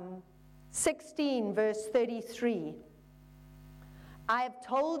 16, verse 33. I have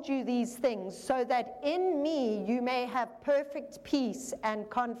told you these things so that in me you may have perfect peace and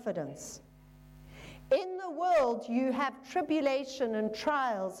confidence. In the world you have tribulation and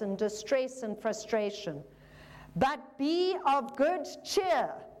trials and distress and frustration. But be of good cheer.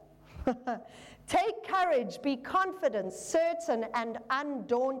 Take courage, be confident, certain, and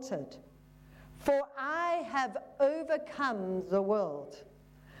undaunted. For I have overcome the world.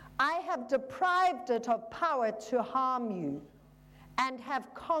 I have deprived it of power to harm you, and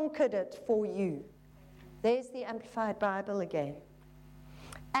have conquered it for you. There's the Amplified Bible again.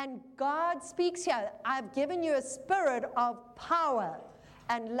 And God speaks here, I've given you a spirit of power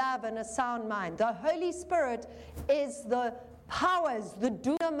and love and a sound mind. The Holy Spirit is the powers, the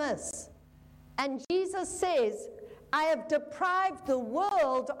dunamis. And Jesus says, I have deprived the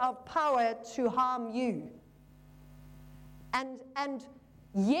world of power to harm you. And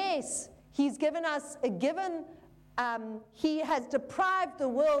yes, He's given us a given. He has deprived the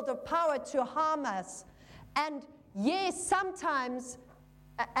world of power to harm us. And yes, sometimes,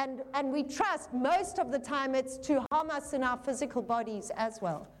 and we trust most of the time it's to harm us in our physical bodies as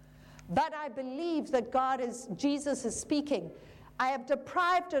well. But I believe that Jesus is speaking. I have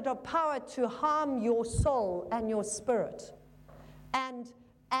deprived it of power to harm your soul and your spirit. And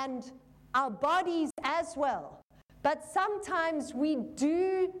our bodies as well. But sometimes we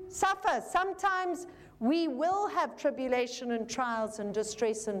do suffer. Sometimes we will have tribulation and trials and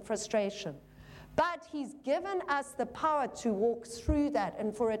distress and frustration. But He's given us the power to walk through that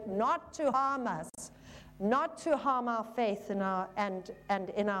and for it not to harm us, not to harm our faith in and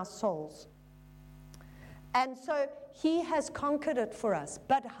in our souls. And so He has conquered it for us.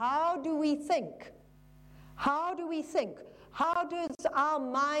 But how do we think? How do we think? How does our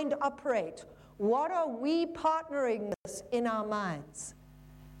mind operate? What are we partnering with in our minds?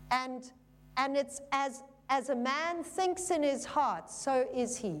 And it's as a man thinks in his heart, so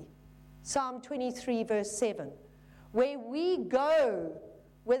is he. Psalm 23, verse 7. Where we go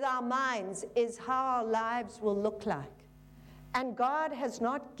with our minds is how our lives will look like. And God has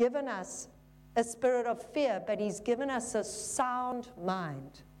not given us a spirit of fear, but He's given us a sound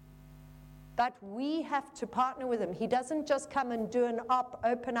mind. But we have to partner with Him. He doesn't just come and do an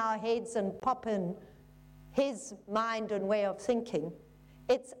open our heads and pop in His mind and way of thinking.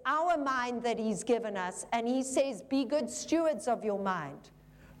 It's our mind that He's given us, and He says, be good stewards of your mind.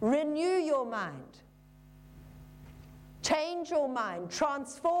 Renew your mind. Change your mind.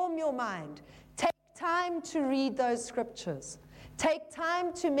 Transform your mind. Take time to read those scriptures. Take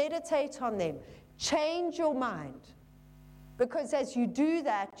time to meditate on them. Change your mind. Because as you do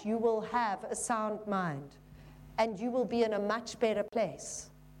that, you will have a sound mind. And you will be in a much better place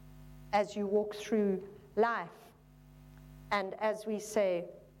as you walk through life. And as we say,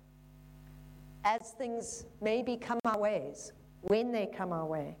 as things maybe come our ways, when they come our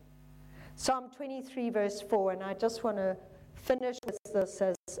way. Psalm 23, verse 4, and I just want to finish with this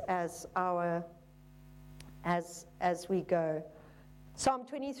as we go. Psalm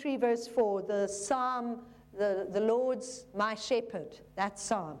 23, verse 4, the psalm, the Lord's my shepherd, that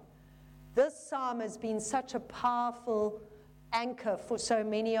psalm. This psalm has been such a powerful anchor for so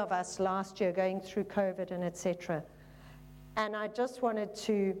many of us last year, going through COVID and etc. And I just wanted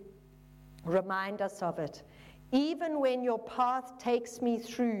to remind us of it. Even when your path takes me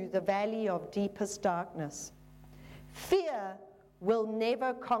through the valley of deepest darkness, fear will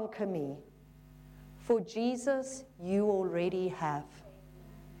never conquer me. For Jesus, you already have.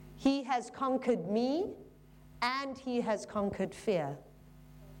 He has conquered me, and He has conquered fear.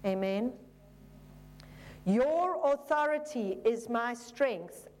 Amen. Your authority is my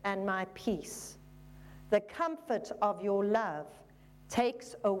strength and my peace. The comfort of your love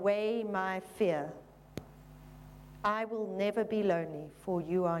takes away my fear. I will never be lonely, for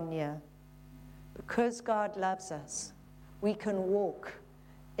you are near. Because God loves us, we can walk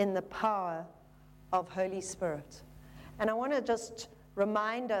in the power of Holy Spirit. And I want to just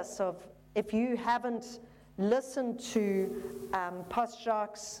remind us of, if you haven't listened to Pastor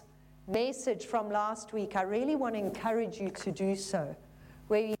Jacques' message from last week, I really want to encourage you to do so,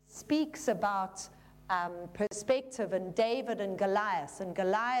 where he speaks about perspective and David and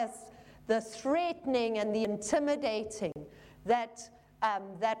Goliath, the threatening and the intimidating that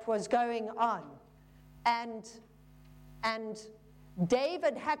was going on. And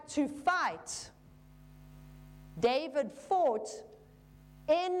David had to fight. David fought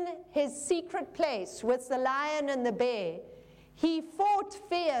in his secret place with the lion and the bear. He fought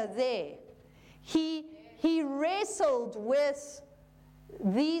fear there. He wrestled with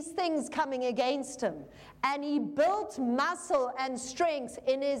these things coming against him. And he built muscle and strength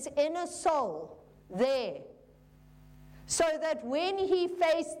in his inner soul there. So that when he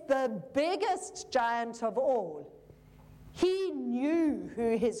faced the biggest giant of all, he knew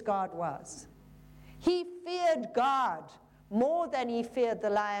who his God was. He feared God more than he feared the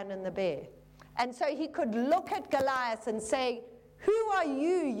lion and the bear. And so he could look at Goliath and say, "Who are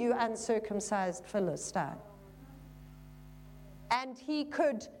you, you uncircumcised Philistine?" And he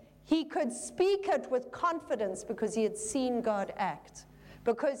could speak it with confidence because he had seen God act,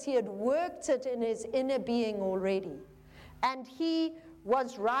 because he had worked it in his inner being already. And he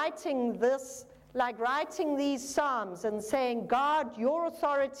was writing this, like writing these Psalms and saying, "God, your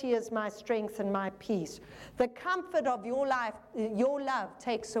authority is my strength and my peace. The comfort of your life, your love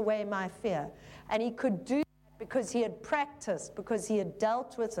takes away my fear." And he could do that because he had practiced, because he had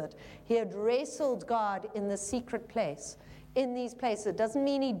dealt with it. He had wrestled God in the secret place, in these places. It doesn't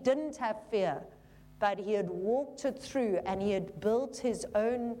mean he didn't have fear, but he had walked it through and he had built his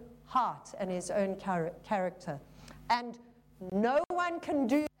own heart and his own character. And no one can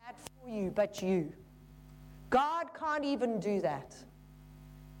do that for you but you. God can't even do that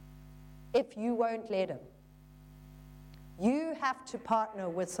if you won't let him. You have to partner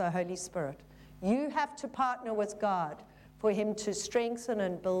with the Holy Spirit. You have to partner with God for him to strengthen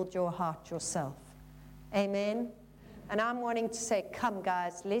and build your heart yourself. Amen? And I'm wanting to say, come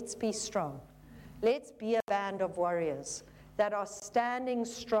guys, let's be strong. Let's be a band of warriors that are standing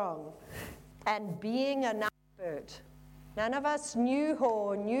strong and being a night bird. None of us knew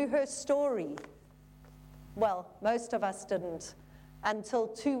her story. Well, most of us didn't until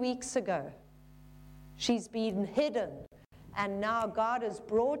 2 weeks ago. She's been hidden, and now God has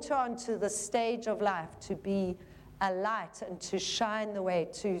brought her onto the stage of life to be a light and to shine the way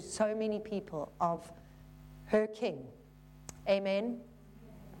to so many people of her King. Amen.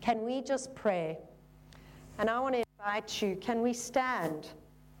 Can we just pray? And I want to invite you, can we stand?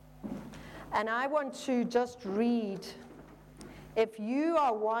 And I want to just read, if you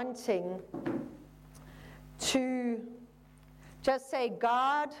are wanting to just say,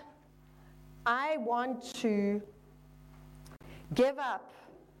 "God, I want to give up."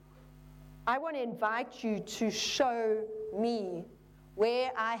 I want to invite you to show me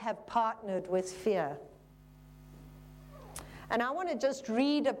where I have partnered with fear. And I want to just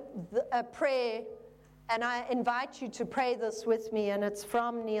read a prayer, and I invite you to pray this with me, and it's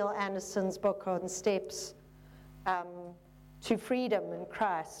from Neil Anderson's book on Steps to Freedom in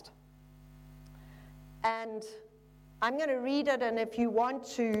Christ. And I'm going to read it, and if you want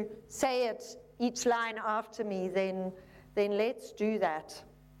to say it, each line after me, then let's do that.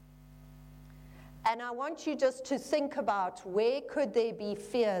 And I want you just to think about, where could there be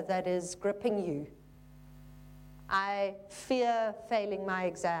fear that is gripping you? I fear failing my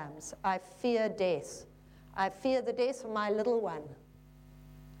exams. I fear death. I fear the death of my little one.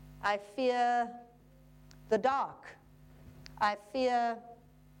 I fear the dark. I fear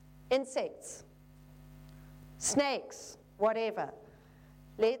insects, snakes, whatever.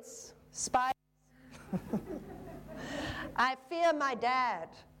 Spiders. I fear my dad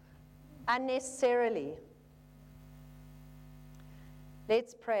unnecessarily.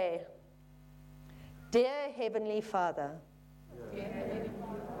 Let's pray. Dear Heavenly Father,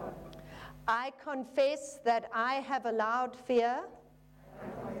 I confess that I have allowed fear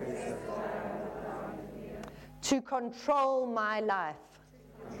to control my life.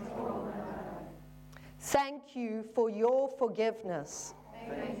 Thank you for your forgiveness.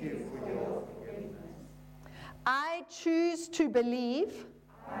 I choose to believe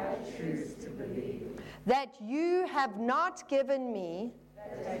that you have not given me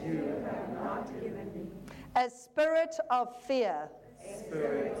a spirit of fear,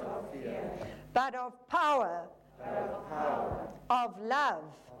 but of power, of love,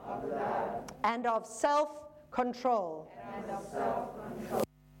 and of self-control,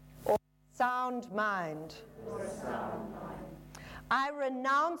 or sound mind. I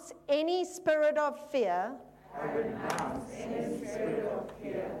renounce any spirit of fear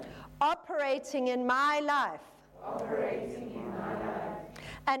operating in my life.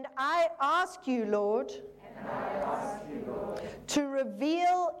 And I ask you, Lord, to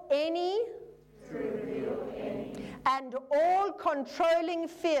reveal any and all controlling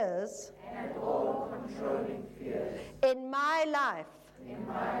fears in my life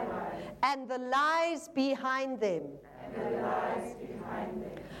and the lies behind them.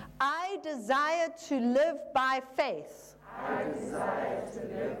 I desire to live by faith.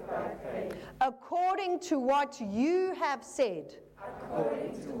 According to what you have said.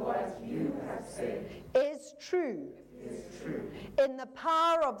 Is true. In the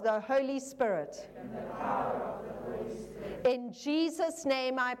power of the Holy Spirit. In Jesus'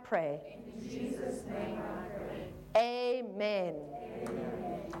 name I pray. Amen.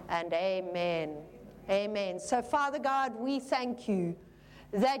 And amen. Amen. So, Father God, we thank you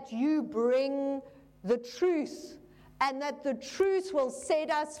that you bring the truth and that the truth will set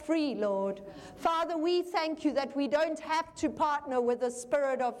us free, Lord. Father, we thank you that we don't have to partner with a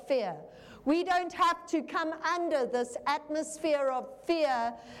spirit of fear. We don't have to come under this atmosphere of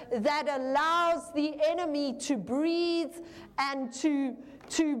fear that allows the enemy to breathe and to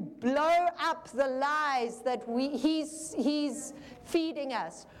blow up the lies that he's feeding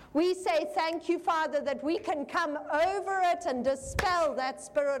us. We say thank you, Father, that we can come over it and dispel that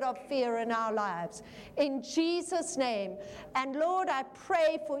spirit of fear in our lives. In Jesus' name. And Lord, I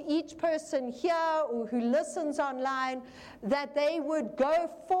pray for each person here or who listens online that they would go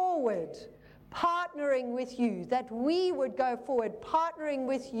forward partnering with you, that we would go forward partnering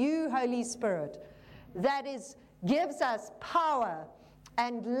with you, Holy Spirit, that gives us power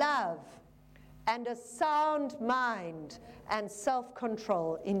and love and a sound mind and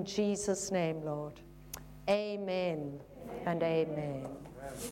self-control in Jesus' name, Lord. Amen and amen.